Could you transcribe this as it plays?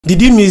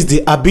Did you miss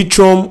the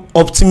Arbitrum,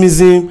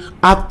 Optimism,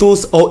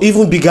 Aptos, or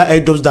even bigger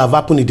airdrops that have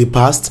happened in the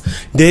past?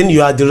 Then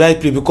you are the right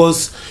place,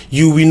 because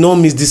you will not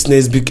miss this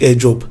next big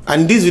airdrop.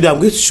 And in this video, I'm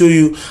going to show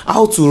you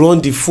how to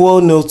run the Fuel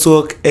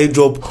Network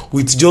airdrop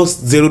with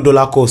just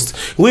 $0 cost.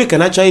 Where you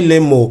can actually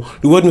learn more,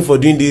 reward me for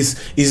doing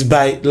this, is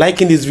by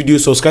liking this video,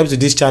 subscribe to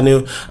this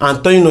channel,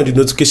 and turning on the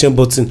notification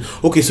button.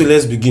 Okay, so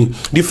let's begin.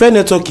 The Fuel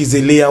Network is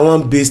a layer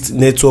 1 based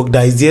network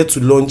that is here to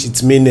launch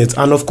its mainnet,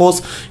 and of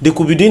course, they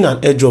could be doing an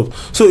airdrop.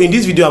 So in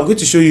this video, I'm going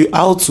to show you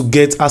how to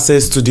get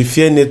access to the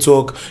Fuel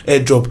Network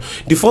airdrop.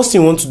 The first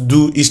thing you want to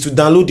do is to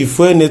download the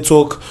Fuel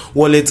Network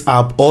wallet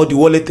app or the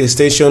wallet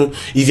extension.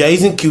 If you are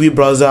using Kiwi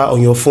browser on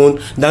your phone,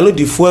 download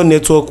the Fuel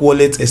Network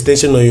wallet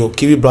extension on your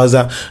Kiwi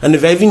browser. And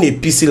if you are even a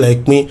PC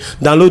like me,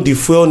 download the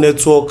Fuel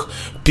Network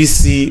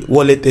PC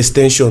wallet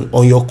extension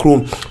on your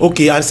Chrome.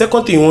 Okay, and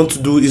second thing you want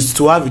to do is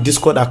to have a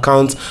Discord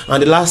account,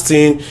 and the last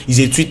thing is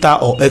a Twitter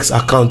or X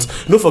account.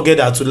 Don't forget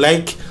that to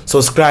like,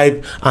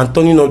 subscribe, and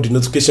turning on the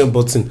notification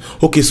button.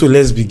 Okay, so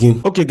let's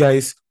begin. Okay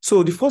guys,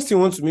 so the first thing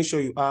you want to make sure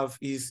you have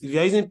is, if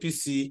you're using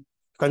PC, you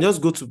can just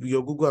go to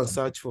your Google and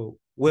search for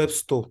Web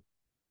Store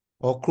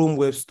or Chrome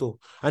Web Store.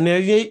 And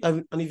if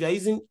you're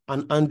using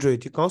an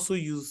Android, you can also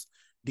use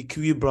the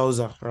Kiwi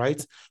browser,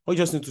 right? What you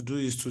just need to do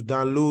is to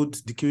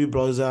download the Kiwi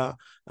browser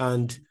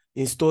and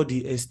install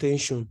the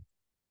extension,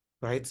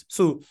 right?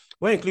 So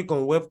when you click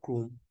on Web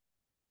Chrome,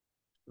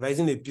 if you're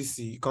using a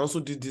PC, you can also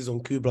do this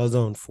on Kiwi browser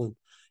on phone.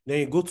 Then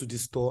you go to the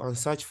store and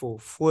search for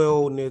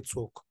Fuel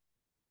Network.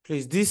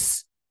 Please,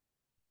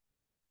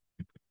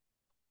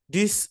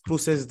 this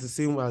process is the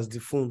same as the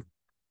phone,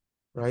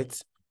 right?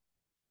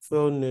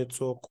 Fuel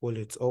Network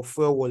wallet or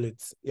Fuel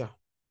wallet, yeah.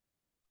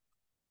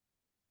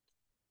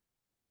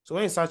 So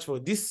when you search for,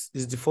 this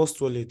is the first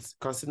wallet. You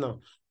can see now,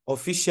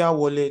 official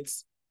wallet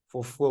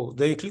for Fuel.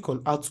 Then you click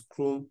on add to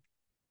Chrome.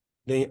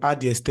 Then you add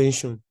the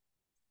extension,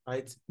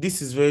 right?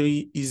 This is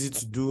very easy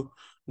to do.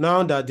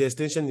 Now that the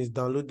extension is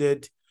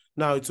downloaded,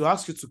 now it will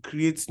ask you to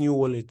create new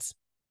wallets,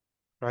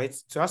 right?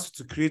 To ask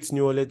you to create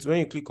new wallet. When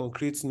you click on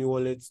create new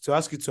wallet, to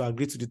ask you to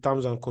agree to the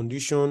terms and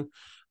condition,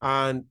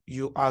 and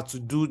you are to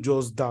do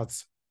just that.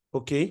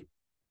 Okay.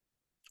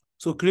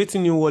 So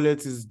creating new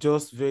wallet is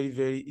just very,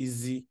 very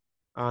easy.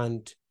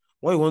 And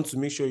what you want to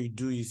make sure you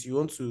do is you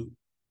want to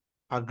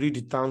agree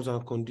the terms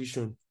and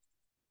condition.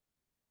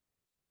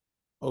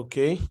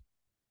 Okay.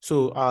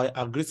 So I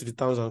agree to the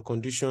terms and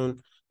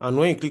condition. And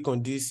when you click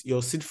on this,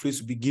 your seed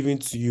phrase will be given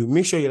to you.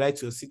 Make sure you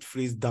write your seed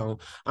phrase down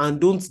and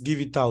don't give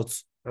it out,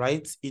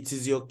 right? It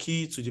is your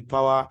key to the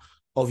power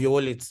of your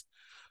wallet.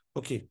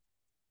 Okay.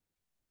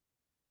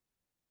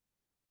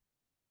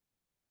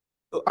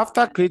 So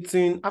after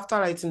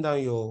writing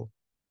down your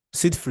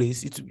seed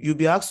phrase, you'll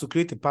be asked to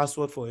create a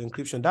password for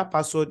encryption. That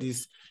password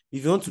is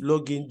if you want to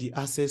log in the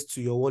access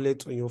to your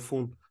wallet on your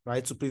phone,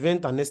 right? To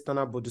prevent an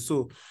external body.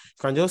 So you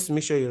can just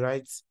make sure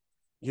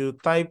you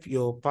type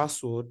your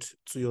password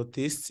to your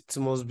taste. It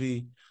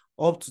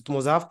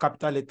must have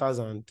capital letters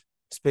and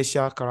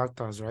special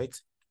characters, right?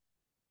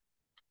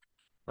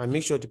 And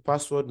make sure the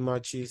password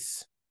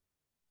matches.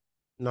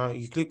 Now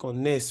you click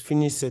on next,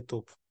 finish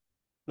setup.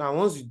 Now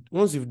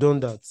once you've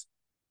done that,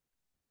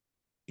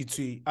 it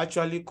will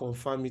actually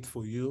confirm it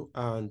for you,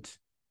 and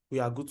we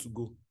are good to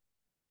go.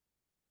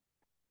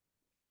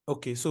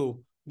 Okay,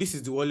 so this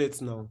is the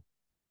wallet now.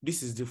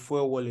 This is the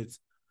Fuel wallet.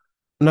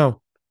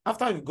 Now,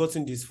 after you've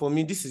gotten this, for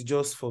me, this is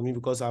just for me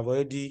because I've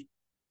already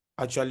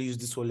actually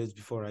used this wallet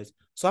before, right?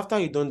 So after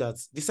you've done that,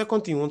 the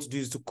second thing you want to do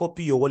is to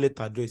copy your wallet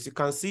address. You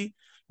can see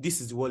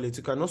this is the wallet.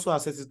 You can also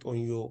access it on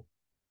your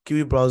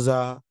Kiwi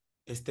browser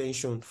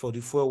extension for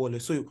the Fuel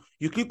wallet. So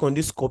you click on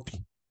this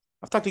copy.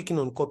 After clicking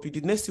on copy,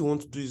 the next thing you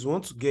want to do is you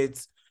want to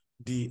get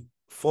the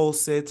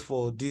faucet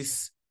for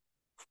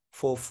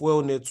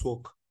Fuel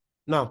Network.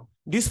 Now,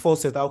 this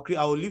faucet,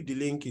 I'll leave the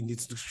link in the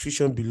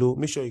description below.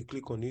 Make sure you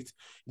click on it.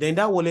 Then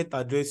that wallet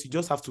address, you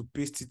just have to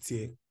paste it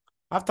here.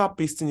 After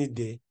pasting it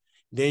there,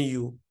 then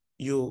you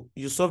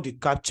solve the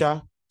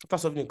captcha. After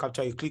solving the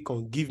captcha, you click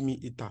on give me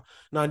Ether.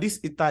 Now, this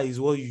Ether is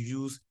what you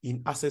use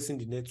in accessing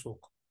the network,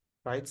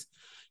 right?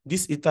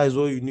 This Ether is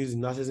what you use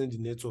in accessing the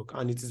network,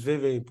 and it is very,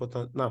 very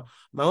important. Now,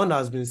 my one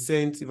has been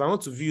sent. If I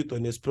want to view it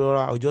on Explorer,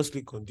 I'll just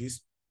click on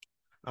this,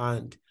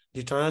 and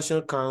the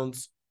transaction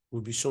counts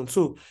will be shown.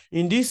 So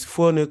in this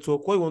Fuel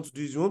network, what you want to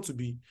do is you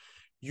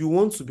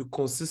want to be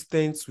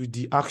consistent with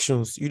the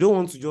actions. You don't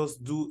want to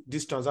just do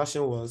this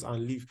transaction once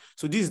and leave.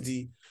 So this is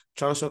the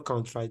transaction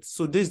count, right?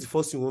 So this is the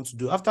first thing you want to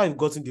do. After you've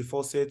gotten the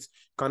faucet,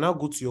 you can now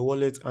go to your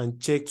wallet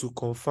and check to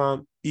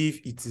confirm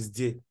if it is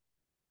there,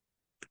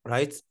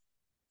 right?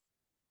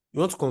 You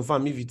want to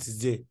confirm if it is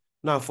there.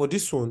 Now, for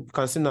this one, you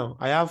can see now,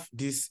 I have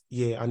this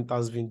here and it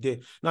has been there.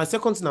 Now, the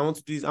second thing I want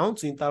to do is I want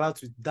to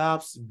interact with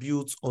dApps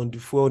built on the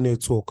Fuel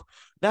network.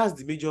 That's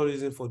the major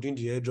reason for doing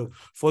the airdrop,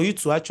 for you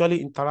to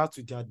actually interact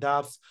with their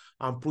dApps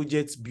and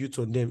projects built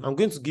on them. I'm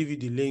going to give you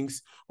the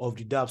links of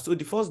the dApps. So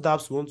the first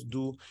dApps we want to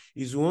do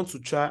is we want to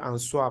try and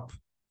swap.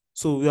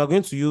 So we are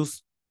going to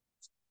use,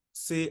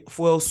 say,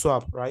 Fuel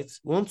swap, right?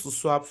 We want to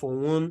swap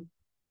from one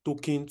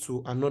token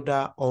to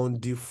another on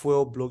the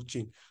Fuel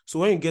blockchain. So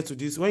when you get to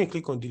this, when you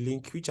click on the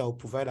link, which I'll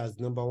provide as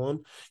number one,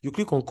 you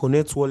click on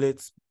connect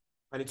wallet,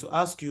 and it will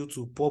ask you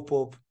to pop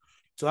up,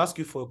 to ask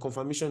you for a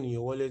confirmation in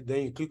your wallet.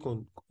 Then you click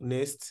on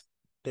next,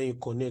 then you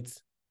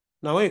connect.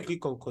 Now, when you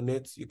click on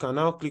connect, you can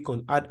now click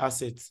on add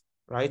assets,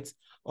 right?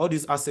 All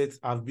these assets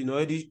have been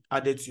already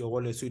added to your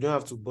wallet, so you don't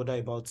have to bother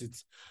about it.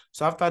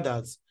 So after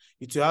that,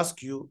 it will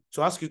ask you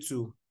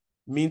to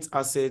mint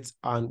assets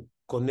and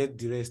connect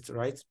the rest,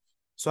 right?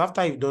 So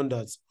after you've done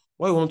that,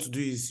 what you want to do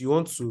is you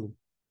want to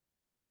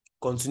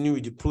continue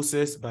with the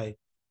process by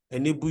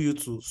enable you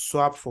to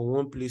swap from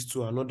one place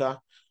to another.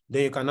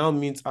 Then you can now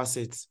mint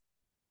assets.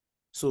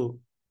 So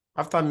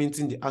after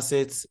minting the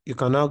assets, you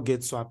can now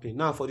get swapping.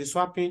 Now for the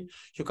swapping,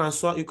 you can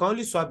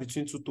only swap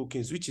between two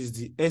tokens, which is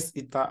the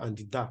Ether and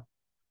the DA.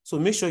 So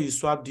make sure you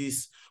swap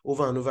this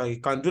over and over. You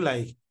can do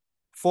like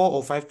 4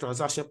 or 5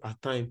 transactions per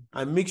time,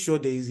 and make sure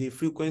there is a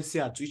frequency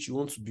at which you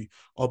want to be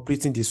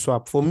operating the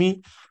swap. For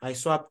me, I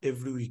swap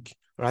every week,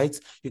 right?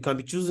 You can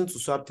be choosing to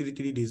swap 3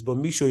 days, but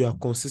make sure you are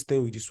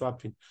consistent with the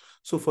swapping.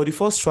 So for the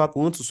first swap,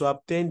 we want to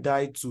swap 10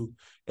 DAI to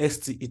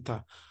ST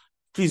Ether.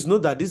 Please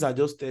note that these are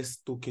just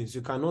test tokens.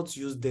 You cannot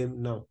use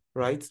them now,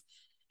 right?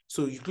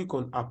 So you click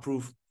on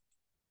approve.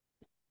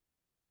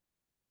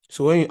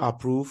 So when you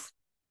approve,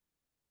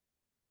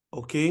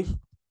 okay,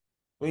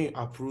 when you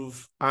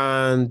approve,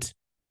 and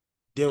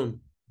then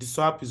the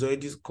swap is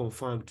already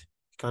confirmed,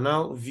 you can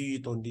now view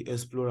it on the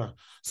Explorer.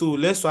 So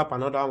let's swap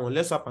another one.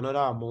 Let's swap another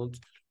amount.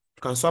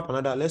 You can swap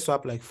another. Let's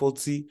swap like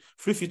 40.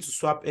 Feel free to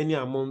swap any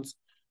amount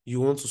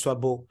you want to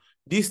swap. But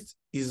this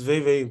is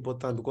very, very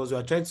important because we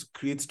are trying to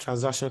create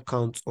transaction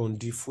count on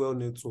the Fuel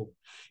network.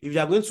 If you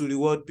are going to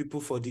reward people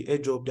for the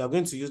airdrop, they are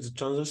going to use the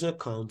transaction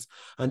count,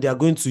 and they are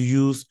going to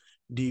use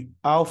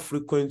how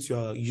frequent you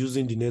are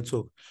using the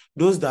network.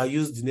 Those that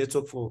use the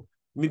network for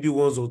maybe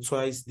once or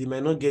twice, they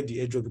might not get the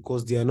airdrop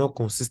because they are not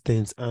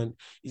consistent, and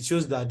it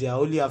shows that they are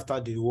only after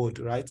the reward,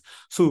 right?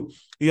 So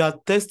you are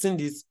testing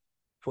this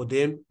for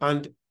them,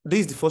 and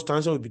this is the first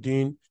transaction we'll be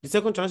doing. The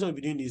second transaction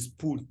we'll be doing is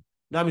pool.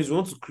 That means we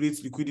want to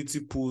create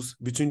liquidity pools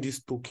between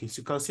these tokens.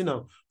 You can see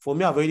now, for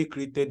me, I've already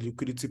created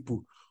liquidity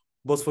pool.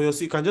 But for your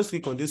sake, you can just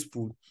click on this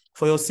pool.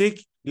 For your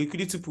sake,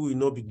 liquidity pool will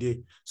not be there.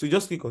 So you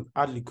just click on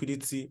add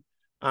liquidity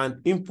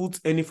and input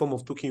any form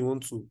of token you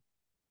want to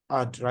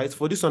add, right?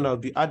 For this one, I'll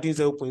be adding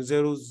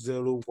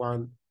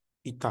 0.001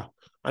 Ether.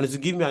 And it will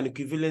give me an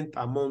equivalent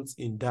amount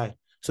in DAI.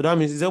 So that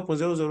means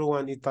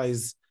 0.001 Ether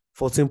is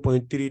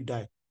 14.3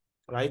 DAI,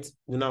 right?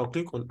 Then I'll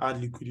click on add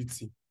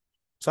liquidity.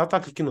 So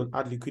after clicking on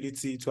add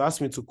liquidity, it will ask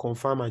me to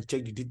confirm and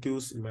check the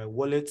details in my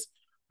wallet,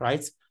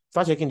 right?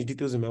 Start checking the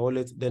details in my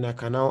wallet, then I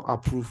can now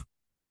approve.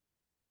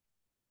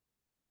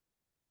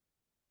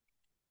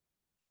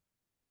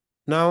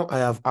 Now I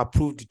have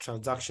approved the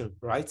transaction,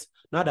 right?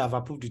 Now that I've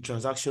approved the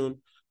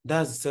transaction,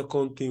 that's the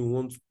second thing we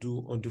want to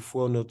do on the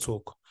Fuel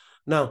network.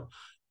 Now,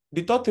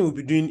 the third thing we'll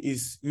be doing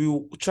is we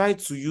will try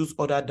to use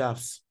other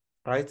dApps,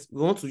 right?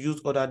 We want to use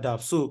other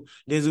dApps. So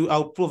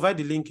I'll provide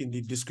the link in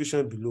the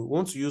description below. We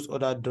want to use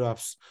other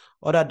dApps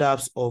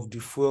of the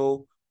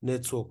Fuel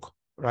network,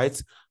 right?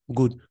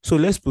 Good. So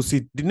let's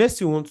proceed. The next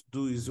thing we want to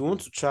do is we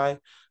want to try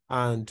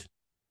and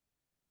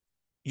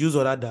use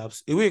other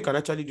dApps. A way you can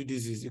actually do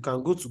this is you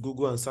can go to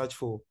Google and search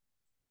for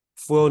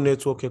Fuel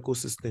network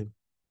ecosystem.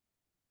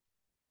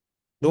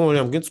 Don't worry,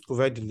 I'm going to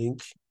provide the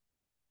link.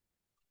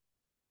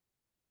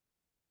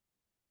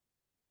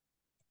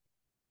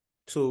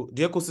 So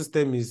the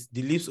ecosystem is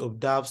the list of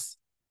dApps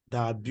that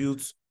are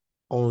built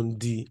on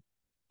the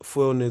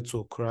Fuel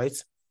network, right?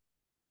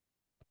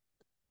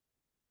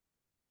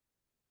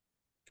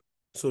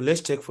 So let's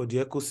check for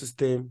the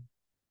ecosystem.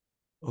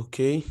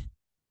 Okay.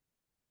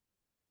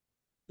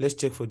 Let's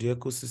check for the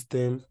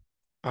ecosystem.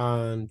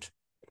 And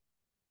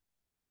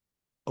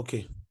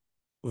okay,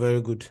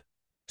 very good.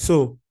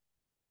 So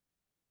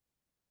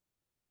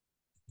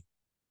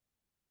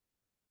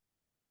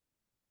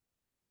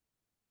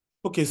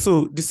okay,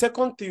 so the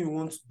second thing we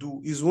want to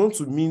do is we want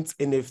to mint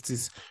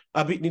NFTs.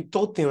 The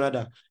third thing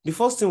rather. The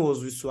first thing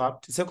was we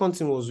swapped. The second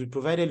thing was we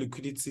provided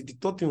liquidity. The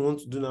third thing we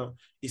want to do now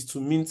is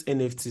to mint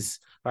NFTs,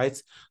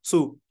 right?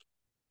 So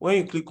when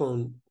you click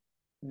on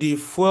the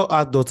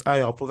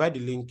fuelart.io, I'll provide the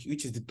link,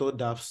 which is the third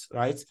dApps,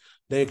 right?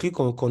 Then you click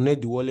on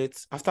connect the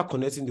wallet. After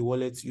connecting the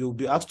wallet, you'll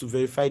be asked to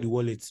verify the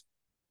wallet.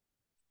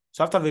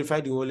 So after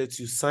verifying the wallet,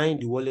 you sign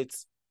the wallet.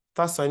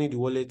 After signing the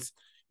wallet,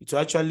 it will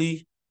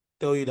actually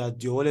tell you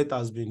that your wallet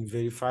has been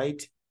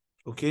verified.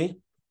 Okay.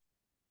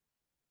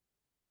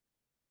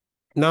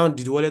 Now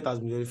the wallet has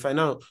been verified.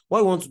 Now,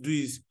 what we want to do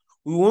is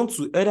we want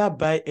to either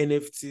buy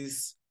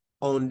NFTs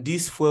on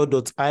this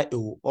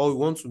fuel.io or we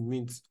want to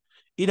mint.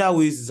 Either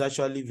way is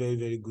actually very,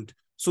 very good.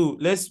 So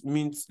let's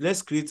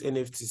create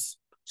NFTs.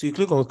 So you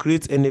click on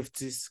create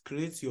NFTs,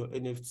 create your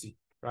NFT,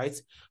 right?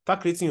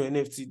 After creating your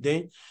NFT,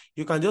 then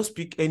you can just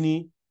pick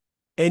any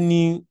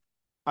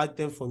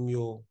item from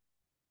your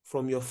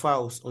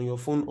files on your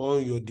phone or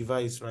on your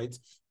device, right?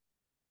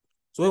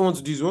 So what you want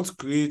to do is you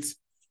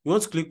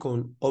want to click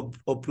on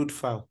upload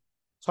file.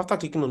 So after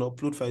clicking on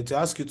upload file, it will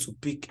ask you to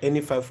pick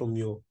any file from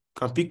your,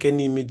 can pick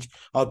any image.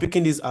 I'll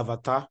picking this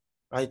avatar,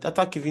 right?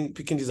 After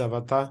picking this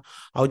avatar,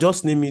 I'll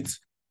just name it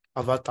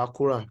Avatar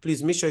Cora.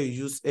 Please make sure you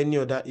use any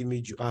other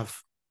image you have.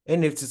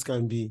 NFTs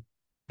can be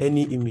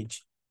any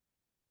image.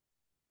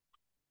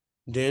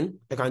 Then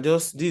I can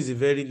just, this is a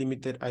very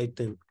limited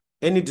item.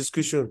 Any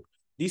description,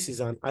 this is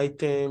an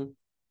item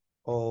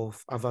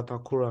of Avatar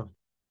Cora.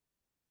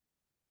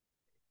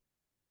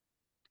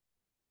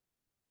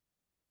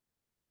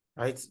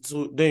 Right?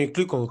 So then you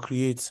click on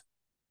create.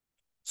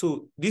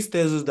 So this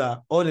tells us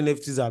that all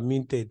NFTs are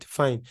minted.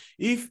 Fine.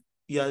 If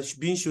you are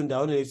being shown that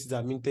all NFTs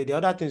are minted, the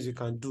other things you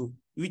can do,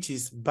 which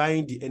is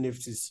buying the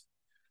NFTs.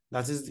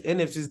 That is the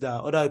NFTs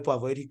that other people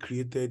have already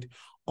created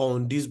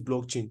on this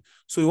blockchain.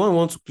 So you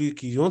want to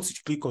click, you want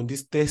to click on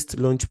this test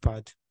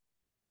launchpad.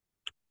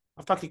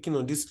 After clicking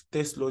on this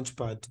test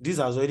launchpad, this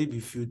has already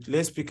been filled.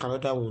 Let's pick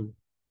another one.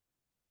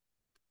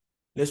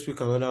 Let's pick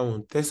another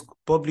one. Test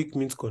public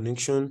mint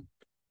connection.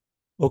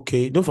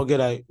 Okay, don't forget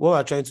that what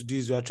we're trying to do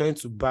is we're trying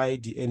to buy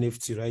the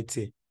NFT right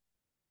here.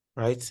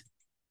 Right?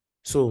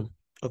 So,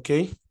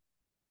 okay.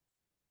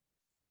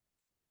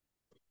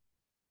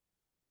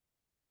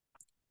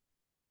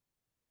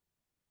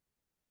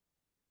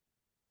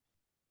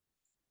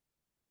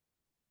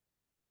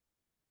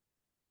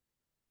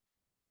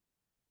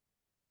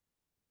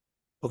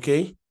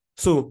 Okay.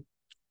 So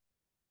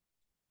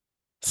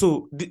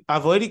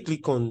I've already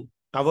clicked on,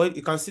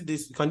 you can see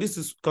this, you can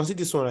see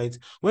this one, right?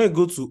 When you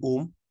go to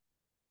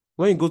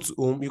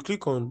home, you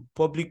click on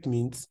public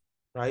mint,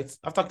 right?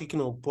 After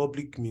clicking on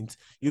public mint,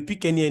 you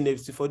pick any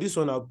NFT. For this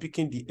one, I'll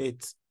picking the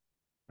ETH,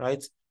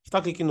 right?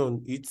 After clicking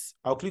on it,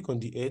 I'll click on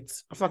the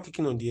ETH. After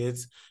clicking on the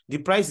ETH, the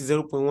price is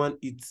 0.1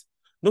 ETH.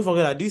 Don't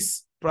forget that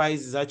this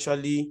price is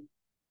actually,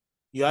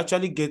 you're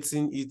actually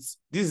getting it.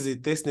 This is a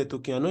testnet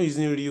token. I'm not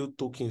using real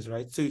tokens,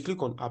 right? So you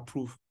click on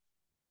approve.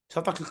 So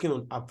after clicking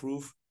on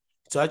approve,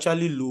 to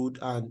actually load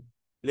and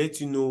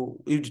let you know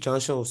if the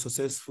transaction was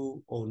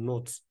successful or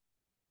not.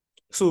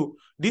 So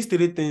these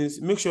three things,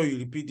 make sure you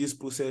repeat this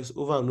process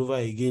over and over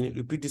again.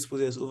 Repeat this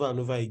process over and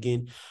over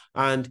again.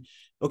 And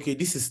okay,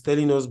 this is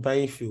telling us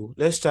buying fuel.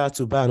 Let's try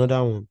to buy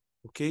another one.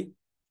 Okay,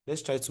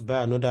 let's try to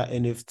buy another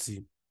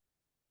NFT.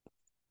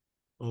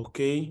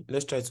 Okay,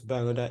 let's try to buy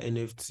another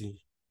NFT.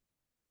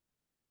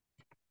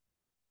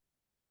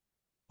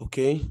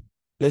 Okay,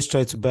 let's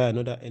try to buy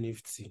another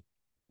NFT.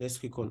 Let's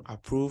click on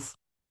approve.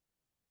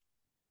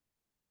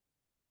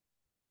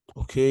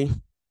 Okay,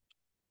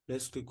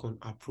 let's click on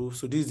approve.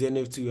 So this is the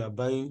NFT we are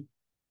buying.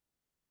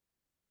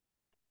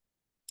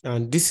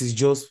 And this is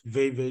just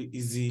very, very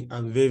easy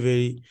and very,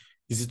 very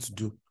easy to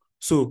do.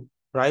 So,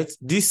 right,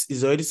 this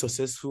is already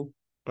successful,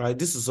 right?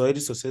 This is already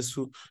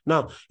successful.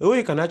 Now, the way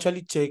you can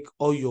actually check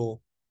all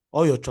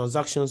your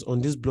transactions on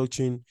this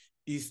blockchain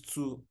is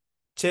to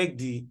check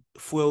the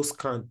fuel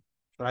scan,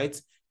 right?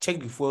 Check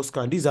the fuel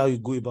scan. This is how you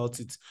go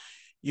about it.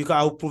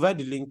 I'll provide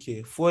the link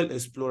here, Fuel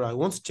Explorer. I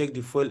want to check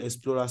the Fuel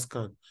Explorer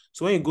scan.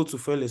 So when you go to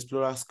Fuel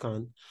Explorer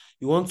scan,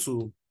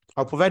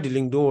 I'll provide the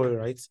link, don't worry,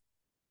 right?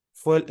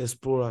 Fuel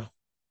Explorer.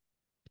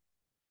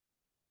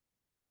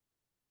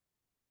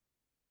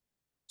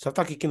 So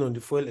after clicking on the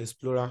Fuel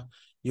Explorer,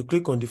 you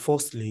click on the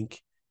first link,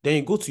 then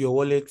you go to your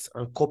wallet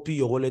and copy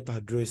your wallet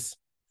address.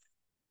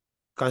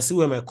 You can see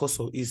where my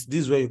cursor is.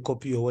 This is where you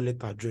copy your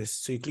wallet address.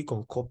 So you click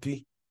on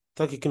copy.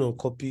 After clicking on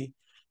copy,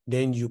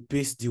 then you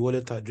paste the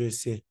wallet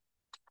address here.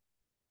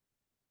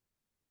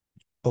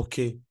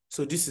 Okay,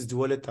 so this is the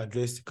wallet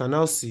address. You can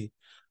now see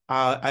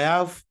I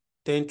have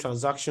 10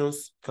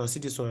 transactions. You can see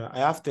this one. I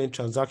have 10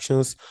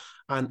 transactions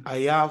and I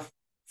have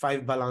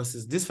 5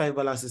 balances. These 5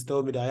 balances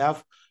tell me that I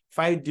have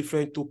 5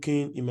 different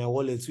tokens in my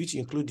wallet, which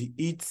include the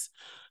ETH,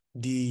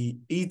 the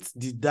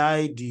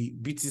DAI, the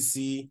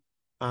BTC,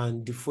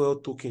 and the Fuel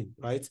token,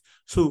 right?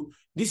 So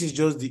this is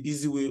just the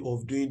easy way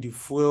of doing the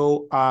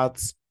Fuel Art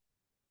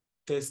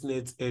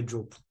testnet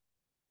airdrop.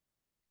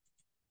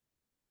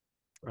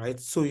 Right?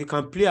 So you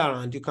can play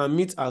around, you can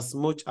meet as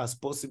much as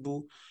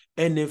possible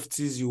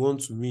NFTs you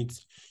want to meet.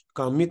 You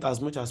can meet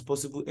as much as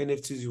possible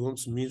NFTs you want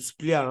to meet,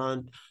 play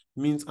around,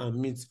 mint and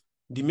meet.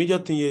 The major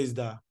thing here is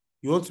that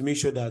you want to make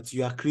sure that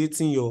you are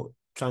creating your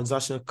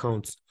transaction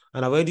count.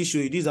 And I've already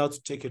showed you this is how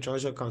to check your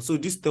transaction count. So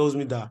this tells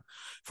me that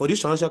for this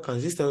transaction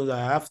count, this tells me that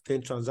I have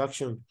 10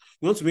 transactions.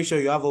 You want to make sure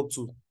you have up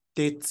to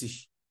 30,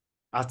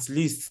 at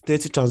least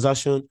 30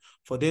 transactions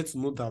for them to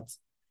know that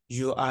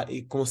you are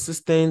a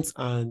consistent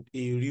and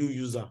a real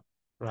user,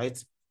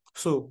 right?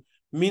 So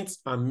mint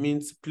and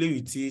mint, play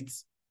with it,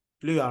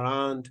 play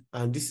around,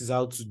 and this is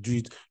how to do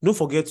it. Don't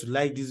forget to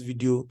like this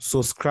video,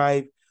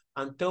 subscribe,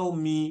 and tell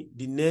me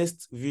the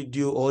next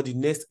video or the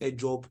next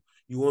airdrop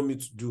you want me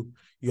to do.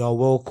 You are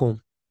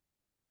welcome.